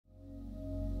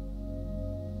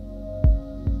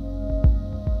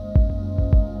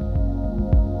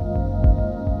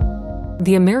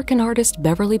The American artist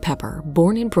Beverly Pepper,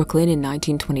 born in Brooklyn in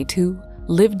 1922,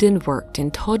 lived and worked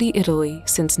in Todi, Italy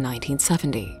since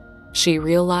 1970. She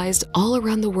realized all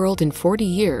around the world in 40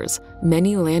 years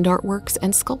many land artworks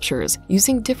and sculptures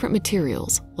using different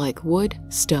materials like wood,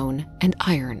 stone, and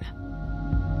iron.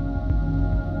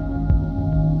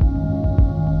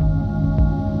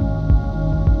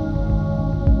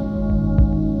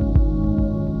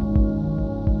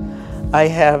 I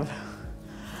have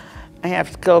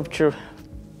sculpture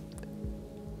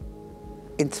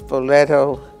in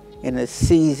Spoleto, in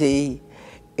Assisi,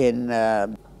 in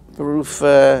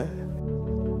Rufa.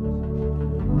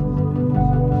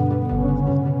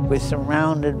 We're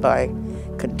surrounded by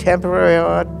contemporary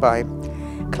art, by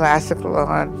classical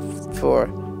art, for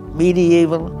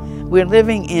medieval. We're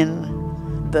living in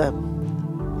the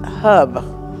hub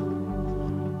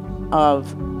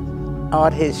of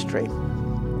art history.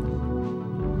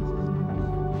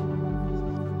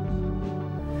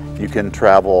 You can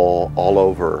travel all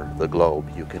over the globe.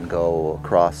 You can go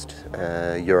across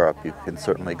Europe. You can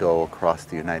certainly go across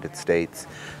the United States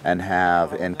and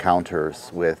have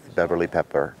encounters with Beverly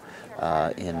Pepper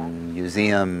in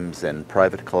museums and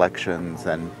private collections,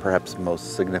 and perhaps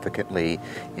most significantly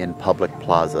in public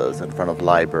plazas, in front of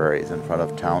libraries, in front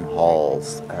of town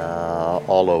halls,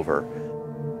 all over.